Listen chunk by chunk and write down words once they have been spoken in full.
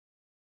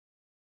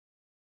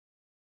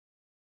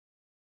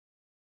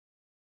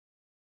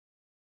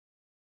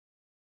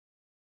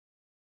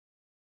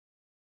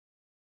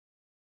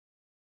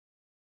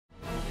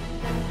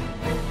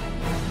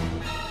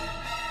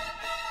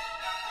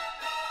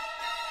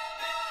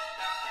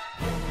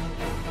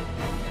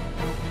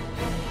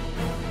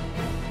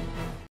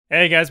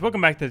Hey guys,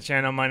 welcome back to the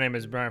channel. My name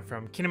is Brian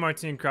from Kingdom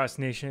Hearts Cross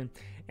Nation,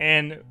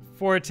 and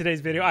for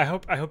today's video, I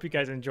hope you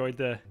guys enjoyed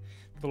the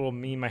little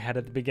meme I had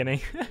at the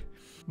beginning.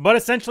 But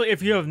essentially,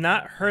 if you have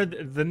not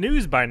heard the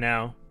news by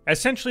now,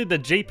 essentially the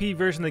JP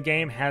version of the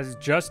game has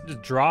just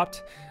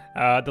dropped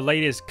the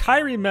latest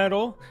Kairi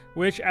medal,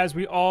 which, as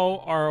we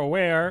all are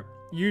aware,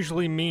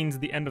 usually means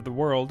the end of the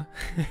world.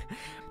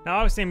 Now,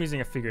 obviously, I'm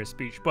using a figure of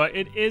speech, but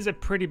it is a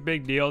pretty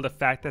big deal, the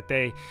fact that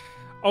they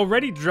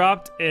already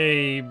dropped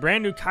a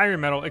brand new Kairi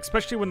medal,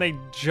 especially when they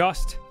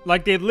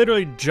they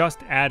literally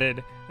just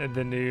added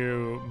the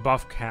new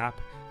buff cap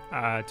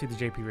to the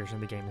JP version of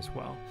the game as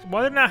well.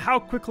 Whether or not how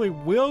quickly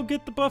we'll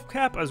get the buff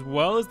cap as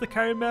well as the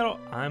Kairi medal,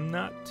 I'm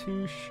not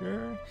too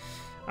sure.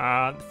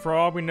 For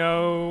all we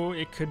know,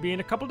 it could be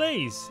in a couple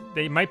days.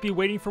 They might be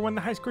waiting for when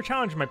the high score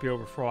challenge might be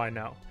over, for all I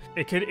know.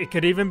 It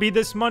could even be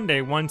this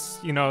Monday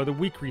once, you know, the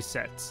week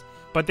resets.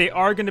 But they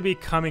are going to be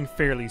coming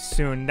fairly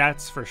soon,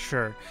 that's for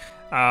sure.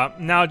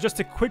 Now, just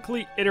to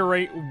quickly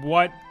iterate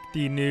what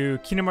the new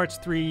Kingdom Hearts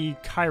 3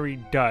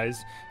 Kairi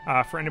does,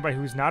 for anybody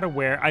who's not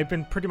aware, I've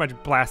been pretty much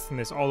blasting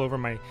this all over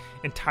my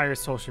entire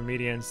social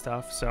media and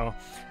stuff, so,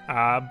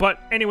 but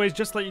anyways,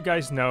 just to let you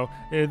guys know,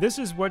 this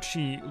is what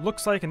she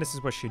looks like and this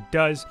is what she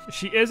does.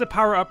 She is a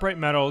power upright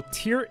medal,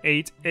 tier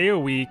 8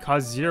 AoE,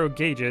 costs 0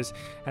 gauges,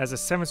 has a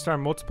 7-star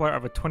multiplier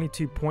of a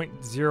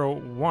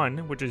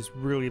 22.01, which is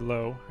really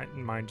low,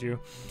 mind you,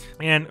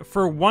 and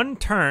for one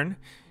turn,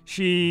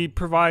 she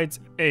provides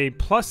a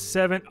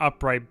 +7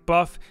 upright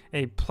buff,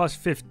 a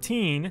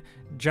 +15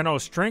 general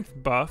strength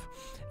buff,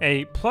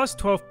 a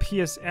 +12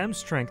 PSM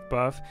strength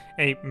buff,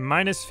 a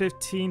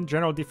 -15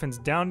 general defense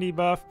down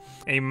debuff,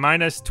 a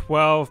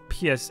 -12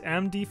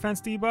 PSM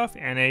defense debuff,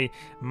 and a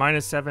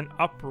 -7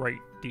 upright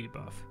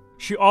debuff.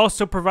 She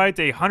also provides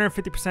a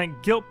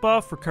 150% guilt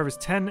buff, recovers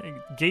 10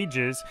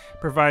 gauges,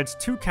 provides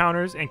 2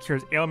 counters, and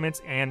cures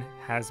ailments, and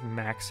has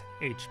max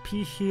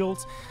HP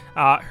heals.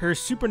 Her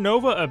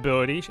SuperNova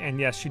ability,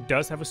 and yes, she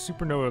does have a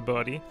SuperNova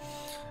ability.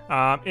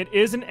 It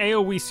is an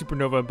AoE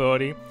SuperNova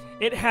ability.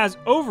 It has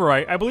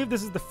Overwrite. I believe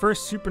this is the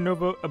first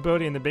SuperNova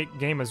ability in the big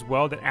game as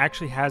well that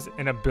actually has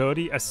an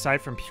ability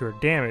aside from pure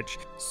damage.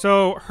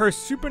 So her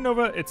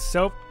SuperNova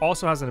itself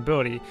also has an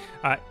ability.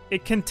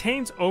 It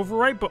contains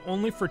Overwrite, but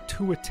only for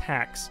 2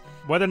 attacks.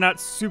 Whether or not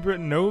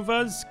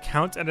SuperNovas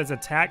count as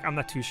attack, I'm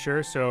not too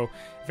sure. So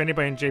if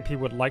anybody in JP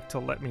would like to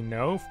let me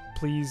know,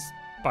 please,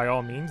 by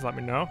all means, let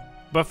me know.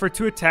 But for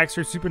 2 attacks,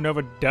 her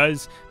SuperNova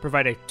does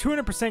provide a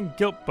 200%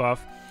 guilt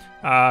buff,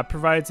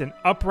 provides an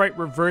upright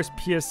reverse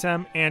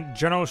PSM and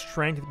general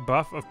strength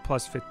buff of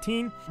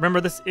 +15.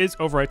 Remember, this is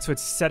overwrite, so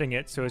it's setting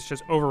it, so it's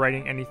just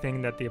overwriting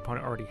anything that the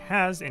opponent already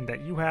has and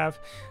that you have,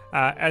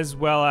 as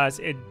well as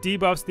it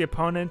debuffs the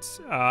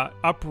opponent's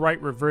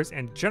upright reverse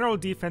and general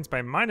defense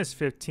by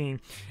 -15.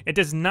 It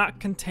does not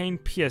contain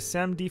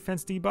PSM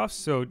defense debuffs,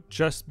 so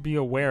just be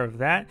aware of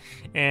that,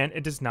 and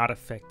it does not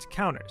affect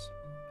counters.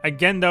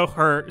 Again, though,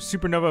 her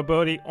SuperNova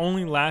ability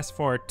only lasts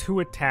for 2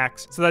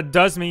 attacks, so that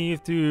does mean you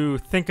have to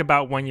think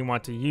about when you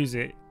want to use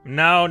it.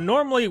 Now,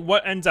 normally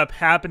what ends up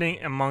happening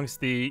amongst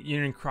the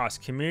Union Cross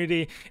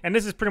community, and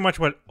this is pretty much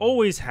what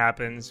always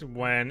happens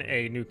when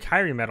a new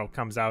Kairi medal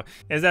comes out,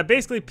 is that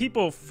basically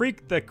people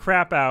freak the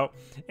crap out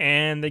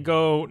and they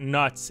go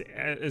nuts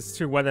as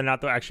to whether or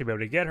not they'll actually be able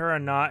to get her or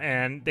not,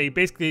 and they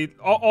basically,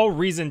 all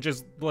reason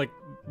just like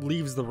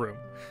leaves the room.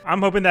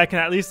 I'm hoping that I can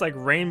at least like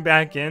rein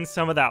back in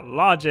some of that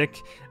logic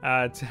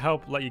to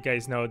help let you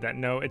guys know that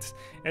no,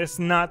 it's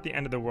not the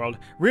end of the world.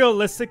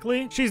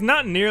 Realistically, she's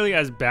not nearly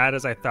as bad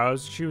as I thought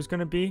she was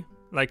gonna be,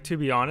 like, to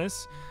be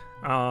honest,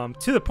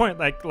 to the point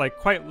like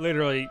quite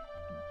literally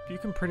you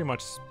can pretty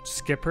much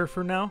skip her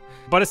for now.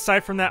 But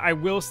aside from that, I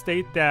will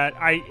state that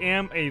I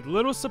am a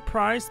little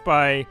surprised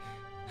by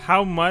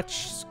how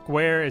much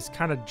Square is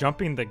kind of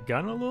jumping the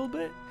gun a little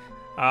bit.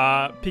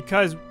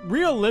 Because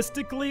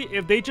realistically,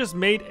 if they just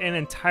made an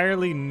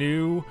entirely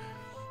new,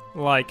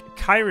 like,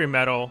 Kairi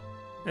medal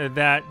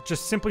that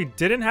just simply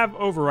didn't have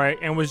Overwrite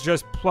and was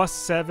just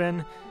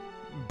 +7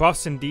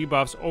 buffs and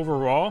debuffs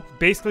overall,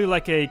 basically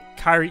like a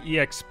Kairi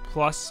EX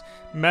Plus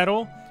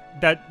medal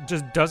that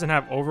just doesn't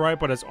have Override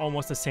but is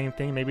almost the same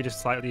thing, maybe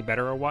just slightly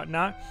better or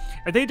whatnot.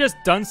 If they just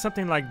done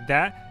something like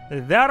that,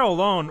 that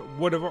alone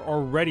would have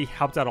already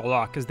helped out a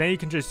lot, because then you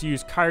can just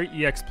use Kairi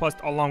EX Plus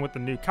along with the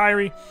new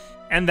Kairi,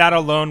 and that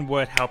alone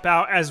would help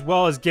out, as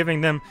well as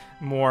giving them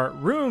more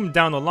room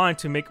down the line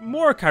to make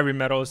more Kairi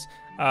medals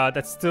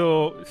that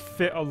still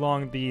fit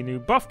along the new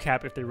buff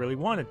cap if they really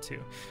wanted to.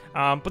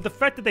 But the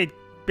fact that they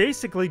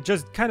basically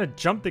just kind of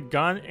jumped the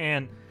gun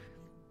and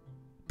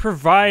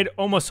provide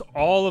almost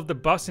all of the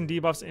buffs and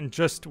debuffs in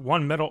just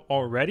one medal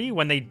already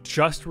when they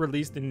just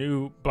released the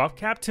new buff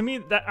cap, to me,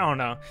 that, I don't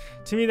know,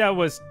 to me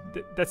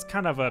that's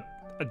kind of a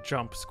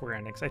jump,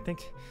 Square Enix.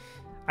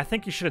 I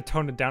think you should have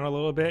toned it down a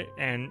little bit,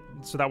 and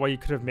so that way you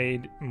could have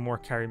made more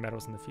Kairi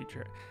medals in the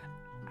future.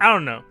 I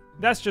don't know.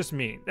 That's just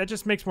me. That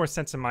just makes more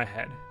sense in my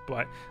head.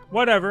 But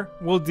whatever,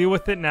 we'll deal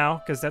with it now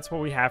because that's what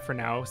we have for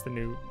now.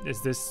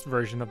 Is this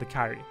version of the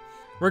Kairi.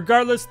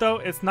 Regardless, though,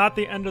 it's not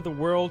the end of the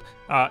world.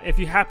 If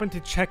you happen to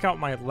check out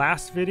my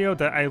last video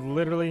that I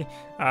literally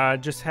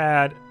just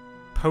had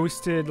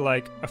posted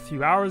like a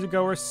few hours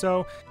ago or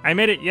so. I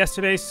made it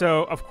yesterday,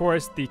 so of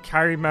course the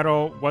Kairi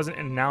medal wasn't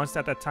announced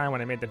at that time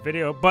when I made the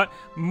video, but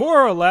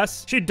more or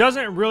less, she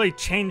doesn't really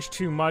change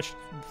too much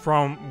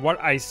from what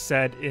I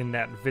said in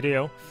that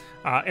video.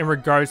 In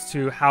regards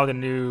to how the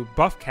new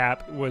buff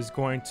cap was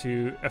going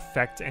to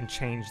affect and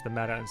change the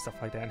meta and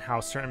stuff like that, and how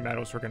certain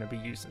medals were going to be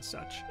used and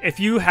such. If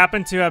you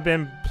happen to have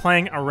been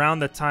playing around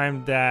the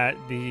time that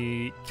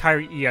the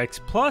Kairi EX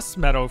Plus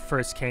medal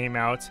first came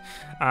out,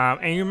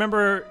 and you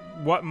remember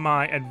what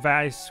my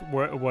advice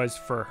was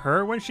for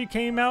her when she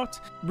came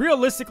out,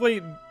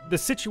 realistically, the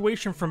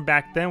situation from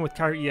back then with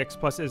Kairi EX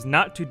Plus is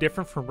not too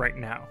different from right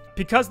now.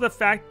 Because of the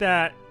fact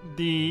that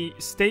the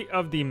state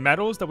of the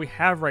medals that we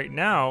have right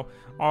now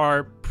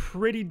are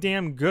pretty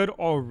damn good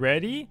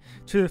already,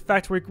 to the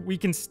fact where we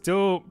can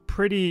still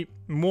pretty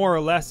more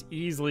or less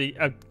easily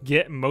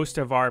get most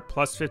of our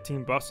plus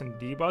 15 buffs and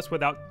debuffs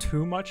without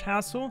too much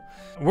hassle.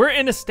 We're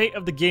in a state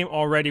of the game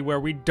already where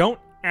we don't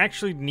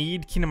actually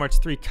need Kingdom Hearts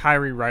 3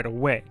 Kairi right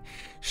away.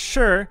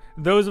 Sure,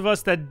 those of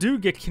us that do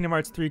get Kingdom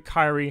Hearts 3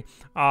 Kairi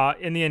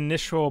in the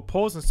initial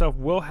polls and stuff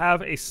will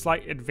have a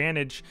slight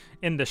advantage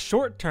in the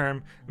short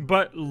term,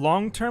 but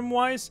long term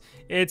wise,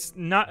 it's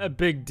not a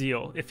big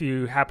deal if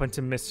you happen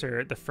to miss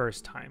her the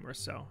first time or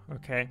so,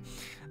 okay?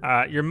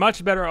 You're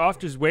much better off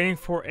just waiting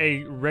for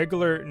a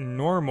regular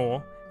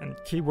normal, and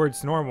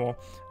keywords normal,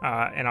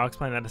 and I'll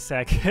explain that in a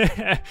sec,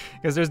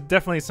 because there's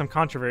definitely some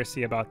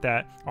controversy about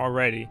that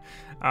already.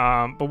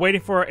 But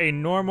waiting for a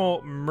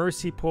normal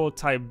Mercy Pull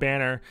type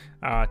banner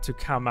to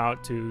come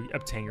out to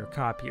obtain your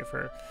copy of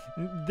her.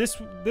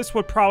 This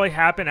would probably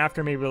happen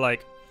after maybe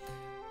like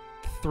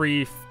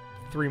three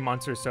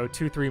months or so,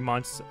 2-3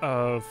 months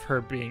of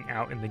her being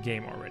out in the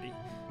game already.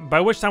 By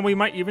which time we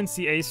might even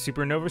see a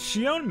SuperNova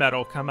Xion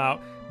medal come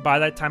out by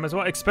that time as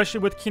well,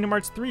 especially with Kingdom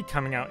Hearts 3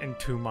 coming out in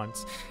 2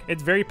 months.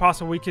 It's very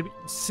possible we could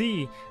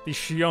see the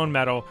Xion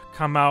medal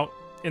come out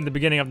in the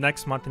beginning of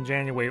next month in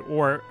January,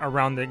 or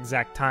around the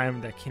exact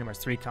time that Kingdom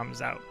Hearts 3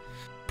 comes out.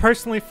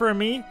 Personally for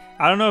me,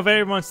 I don't know if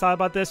everyone's thought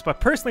about this,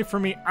 but personally for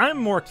me, I'm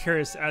more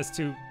curious as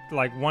to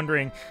like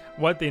wondering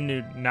what the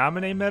new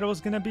nominee medal is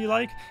going to be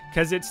like,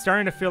 because it's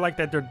starting to feel like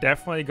that they're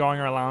definitely going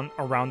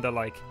around the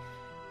like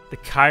the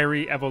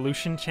Kairi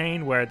evolution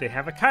chain, where they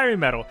have a Kairi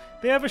medal,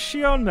 they have a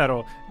Xion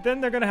medal, then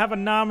they're going to have a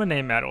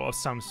nominee medal of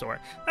some sort.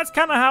 That's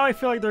kind of how I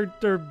feel like they're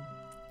going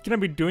to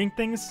be doing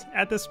things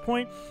at this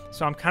point.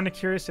 So I'm kind of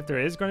curious if there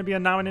is going to be a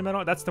nominee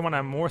medal. That's the one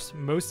I'm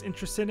most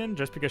interested in,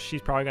 just because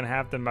she's probably going to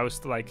have the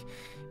most like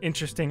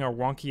interesting or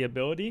wonky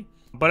ability.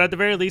 But at the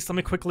very least, let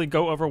me quickly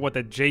go over what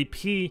the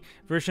JP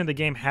version of the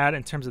game had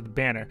in terms of the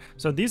banner.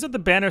 So these are the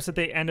banners that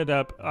they ended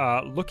up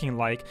looking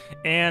like,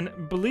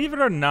 and believe it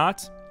or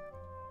not,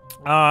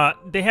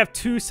 they have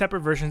 2 separate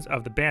versions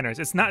of the banners.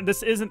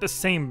 This isn't the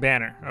same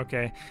banner,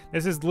 okay?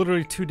 This is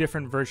literally 2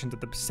 different versions of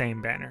the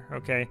same banner,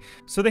 okay?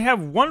 So they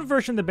have one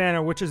version of the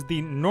banner, which is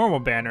the normal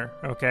banner,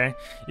 okay?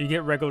 You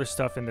get regular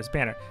stuff in this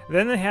banner.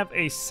 Then they have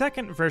a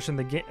second version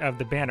of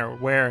the banner,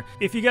 where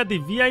if you got the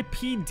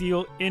VIP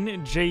deal in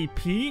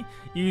JP,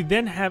 you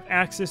then have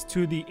access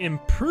to the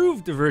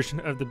improved version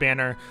of the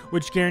banner,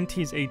 which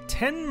guarantees a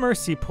 10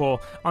 Mercy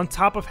Pull on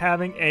top of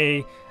having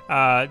a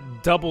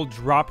double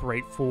drop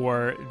rate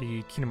for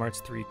the Kingdom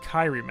Hearts 3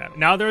 Kairi medal.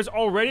 Now, there's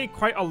already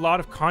quite a lot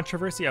of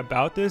controversy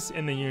about this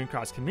in the Union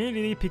Cross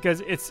community,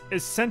 because it's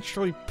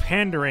essentially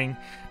pandering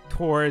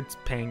towards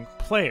paying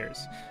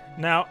players.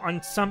 Now,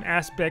 on some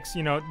aspects,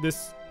 you know,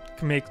 this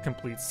makes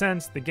complete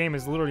sense. The game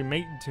is literally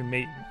made to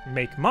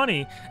make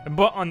money,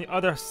 but on the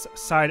other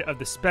side of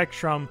the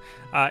spectrum,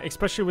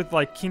 especially with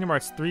like Kingdom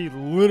Hearts 3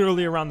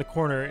 literally around the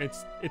corner,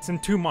 it's in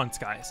 2 months,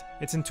 guys.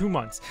 It's in 2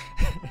 months.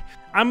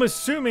 I'm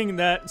assuming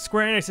that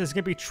Square Enix is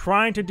going to be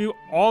trying to do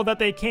all that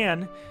they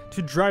can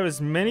to drive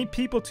as many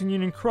people to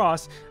Union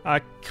Cross,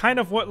 kind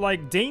of what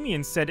like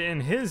Damien said in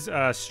his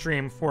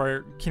stream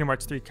for Kingdom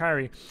Hearts 3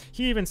 Kairi.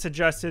 He even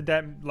suggested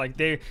that like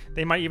they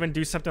might even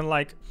do something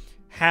like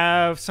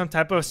have some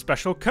type of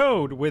special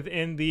code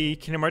within the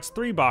Kingdom Hearts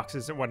 3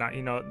 boxes and whatnot,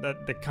 you know,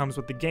 that comes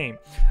with the game.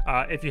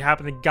 If you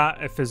happen to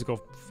got a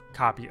physical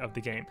copy of the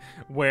game,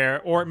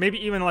 or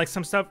maybe even like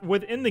some stuff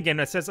within the game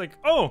that says like,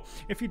 oh,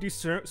 if you do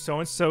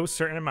so-and-so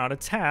certain amount of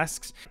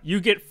tasks,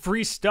 you get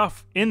free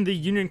stuff in the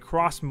Union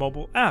Cross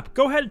mobile app.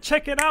 Go ahead and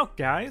check it out,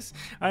 guys,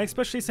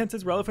 especially since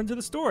it's relevant to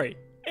the story.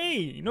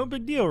 Hey, no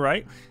big deal,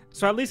 right?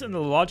 So at least in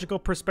the logical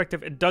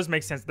perspective, it does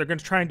make sense. They're going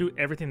to try and do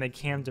everything they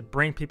can to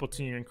bring people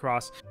to Union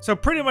Cross. So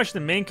pretty much the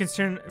main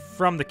concern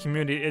from the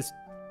community is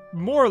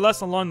more or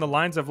less along the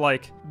lines of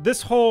like,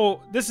 this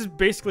is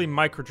basically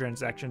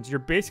microtransactions. You're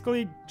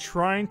basically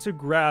trying to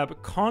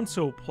grab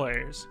console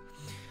players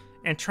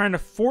and trying to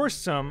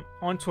force them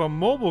onto a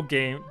mobile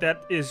game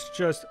that is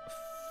just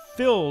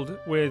filled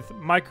with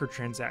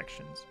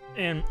microtransactions.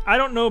 And I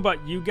don't know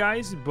about you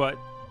guys, but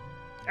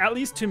at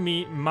least to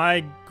me,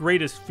 my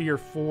greatest fear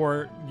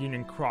for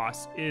Union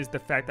Cross is the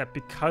fact that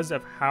because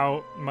of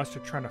how much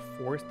they're trying to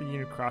force the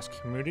Union Cross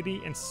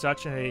community in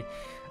such a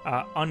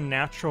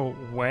unnatural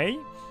way,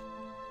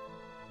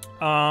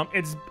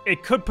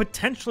 it could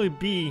potentially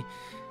be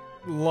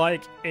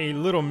like a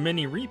little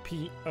mini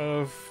repeat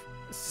of,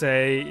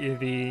 say,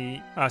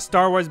 the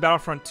Star Wars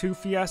Battlefront 2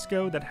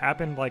 fiasco that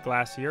happened like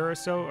last year or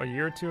so, a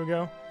year or two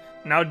ago.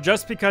 Now,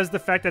 just because the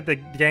fact that the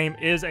game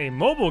is a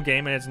mobile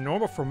game and it's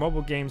normal for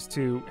mobile games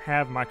to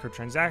have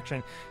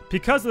microtransaction,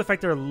 because of the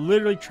fact they're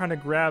literally trying to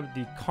grab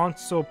the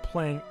console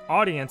playing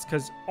audience,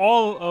 because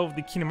all of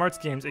the Kingdom Hearts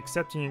games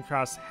except Union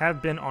Cross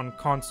have been on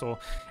console,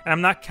 and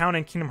I'm not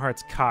counting Kingdom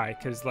Hearts Kai,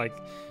 because like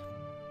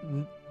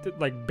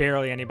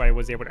barely anybody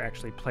was able to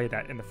actually play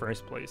that in the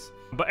first place.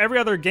 But every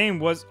other game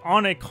was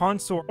on a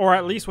console, or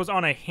at least was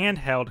on a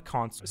handheld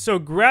console. So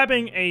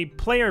grabbing a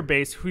player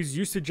base who's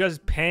used to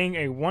just paying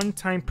a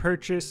one-time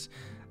purchase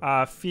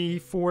fee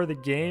for the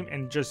game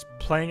and just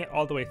playing it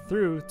all the way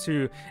through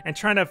and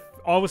trying to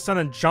all of a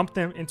sudden jump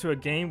them into a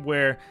game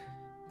where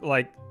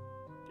like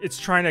it's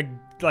trying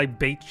to like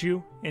bait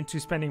you into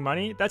spending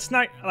money. That's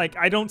not like,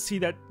 I don't see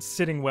that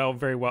sitting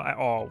very well at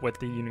all with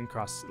the Union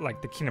Cross,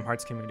 like the Kingdom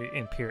Hearts community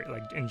in period,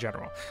 like in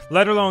general,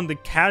 let alone the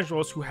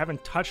casuals who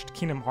haven't touched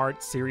Kingdom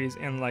Hearts series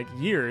in like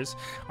years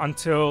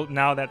until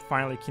now that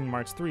finally Kingdom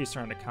Hearts 3 is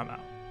starting to come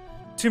out.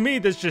 To me,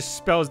 this just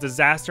spells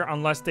disaster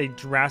unless they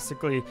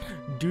drastically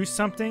do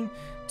something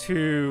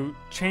to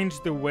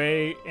change the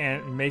way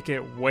and make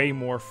it way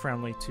more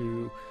friendly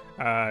to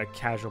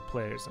casual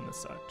players and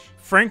such.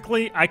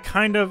 Frankly, I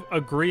kind of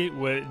agree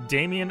with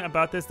Damien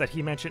about this, that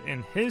he mentioned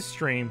in his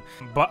stream,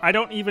 but I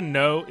don't even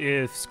know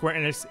if Square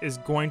Enix is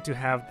going to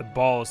have the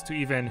balls to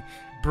even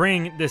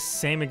bring this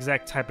same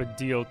exact type of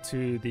deal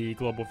to the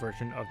global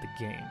version of the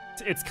game.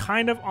 It's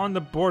kind of on the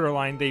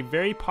borderline. They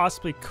very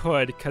possibly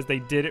could, because they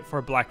did it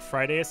for Black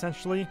Friday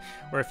essentially,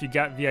 where if you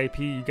got VIP,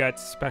 you got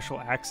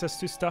special access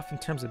to stuff in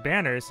terms of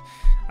banners.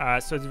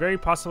 So it's very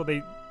possible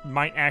they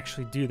might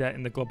actually do that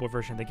in the global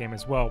version of the game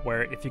as well,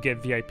 where if you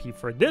get VIP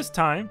for this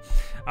time,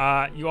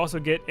 you also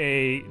get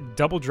a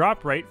double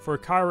drop rate for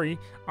Kairi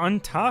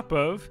on top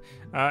of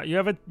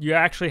you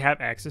actually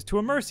have access to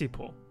a mercy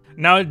pool.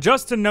 Now,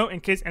 just to note,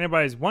 in case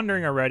anybody's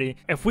wondering already,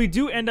 if we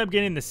do end up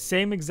getting the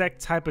same exact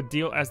type of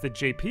deal as the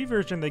JP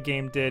version of the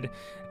game did,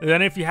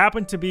 then if you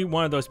happen to be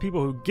one of those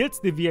people who gets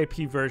the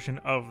VIP version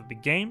of the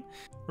game,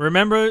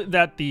 remember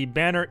that the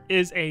banner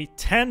is a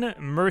 10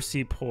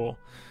 mercy pool,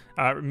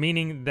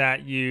 meaning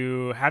that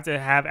you have to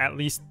have at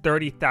least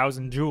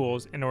 30,000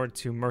 jewels in order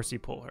to mercy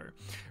pull her.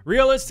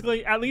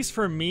 Realistically, at least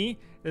for me,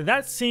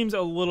 that seems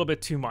a little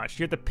bit too much.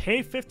 You have to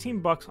pay 15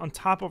 bucks on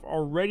top of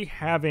already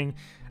having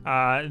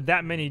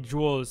that many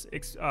jewels,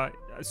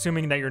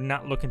 assuming that you're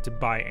not looking to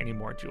buy any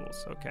more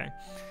jewels, okay?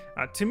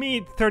 To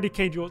me,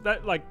 30k jewels,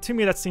 to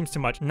me that seems too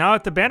much. Now,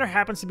 if the banner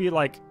happens to be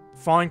like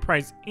falling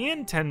price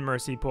and 10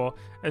 mercy pull,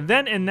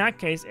 then in that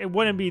case, it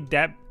wouldn't be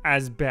that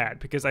as bad,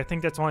 because I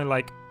think that's only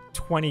like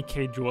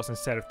 20k jewels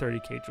instead of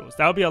 30k jewels.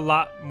 That would be a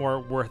lot more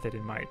worth it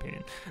in my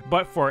opinion.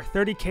 But for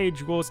 30k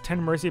jewels,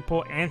 10 mercy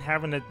pull, and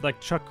having to like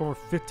chuck over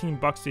 15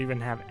 bucks to even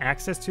have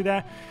access to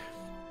that,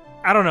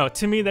 I don't know.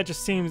 To me, that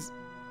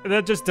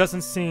just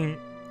doesn't seem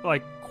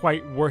like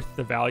quite worth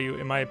the value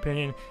in my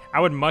opinion.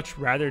 I would much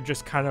rather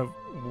just kind of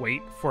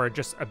wait for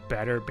just a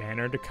better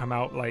banner to come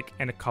out like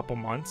in a couple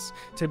months,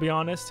 to be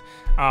honest.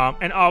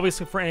 And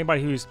obviously for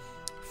anybody who's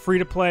free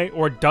to play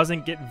or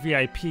doesn't get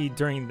VIP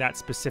during that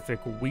specific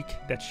week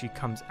that she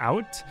comes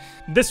out,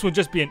 this would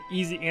just be an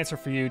easy answer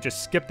for you.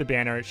 Just skip the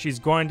banner. She's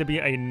going to be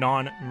a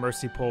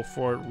non-mercy pull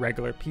for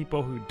regular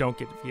people who don't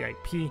get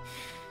VIP,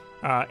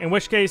 in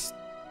which case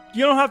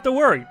you don't have to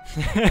worry.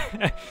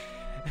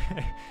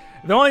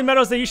 The only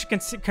medals that you should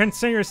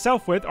concern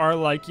yourself with are,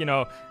 like, you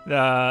know,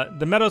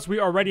 the medals we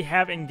already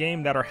have in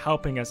game that are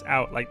helping us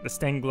out, like the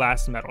stained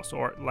glass medals,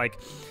 or like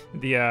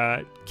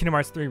the Kingdom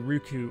Hearts 3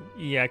 Riku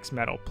EX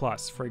medal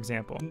plus, for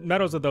example.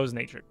 Medals of those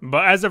nature.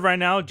 But as of right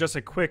now, just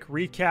a quick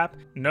recap.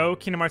 No,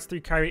 Kingdom Hearts 3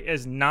 Kairi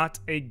is not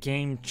a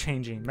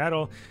game-changing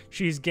medal.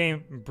 She's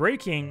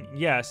game-breaking,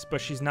 yes,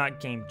 but she's not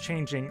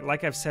game-changing.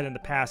 Like I've said in the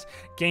past,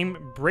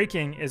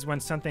 game-breaking is when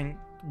something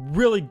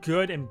really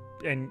good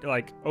and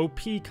like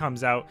OP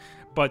comes out,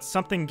 but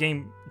something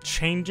game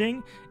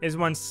changing is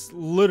when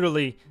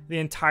literally the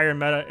entire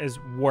meta is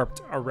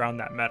warped around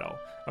that medal.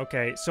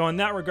 Okay, so in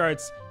that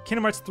regards,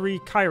 Kingdom Hearts 3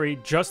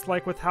 Kairi, just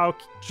like with how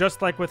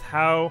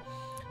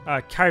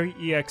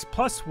Kairi EX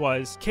Plus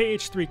was,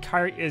 KH3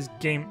 Kairi is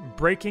game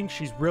breaking.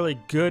 She's really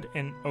good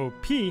and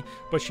OP,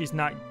 but she's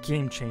not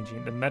game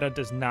changing. The meta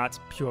does not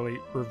purely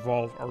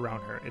revolve around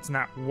her. It's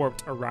not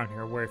warped around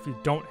her, where if you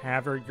don't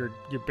have her,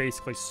 you're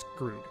basically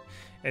screwed.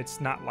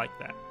 It's not like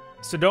that.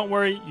 So don't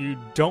worry, you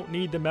don't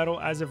need the medal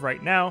as of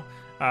right now,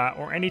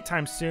 or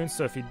anytime soon.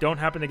 So if you don't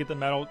happen to get the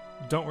medal,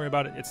 don't worry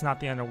about it. It's not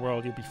the end of the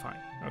world. You'll be fine.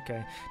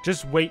 Okay,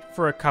 just wait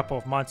for a couple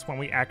of months when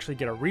we actually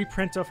get a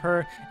reprint of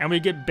her and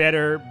we get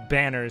better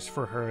banners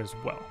for her as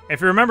well.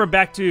 If you remember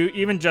back to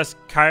even just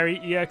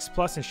Kairi EX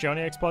Plus and Shione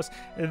EX Plus,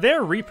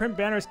 their reprint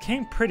banners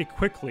came pretty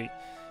quickly,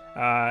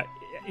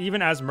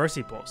 even as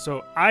Mercy Pull.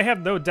 So I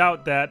have no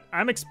doubt that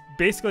I'm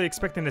basically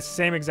expecting the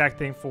same exact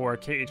thing for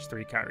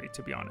KH3 Kairi,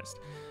 to be honest.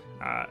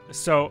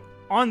 So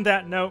on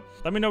that note,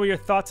 let me know what your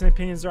thoughts and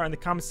opinions are in the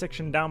comment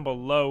section down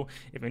below.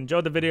 If you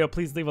enjoyed the video,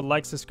 please leave a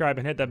like, subscribe,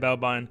 and hit that bell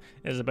button.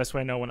 It is the best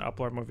way to know when to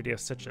upload more videos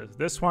such as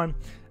this one.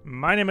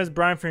 My name is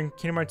Brian from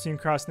Kingdom Hearts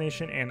Cross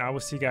Nation, and I will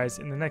see you guys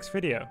in the next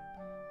video.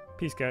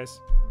 Peace, guys.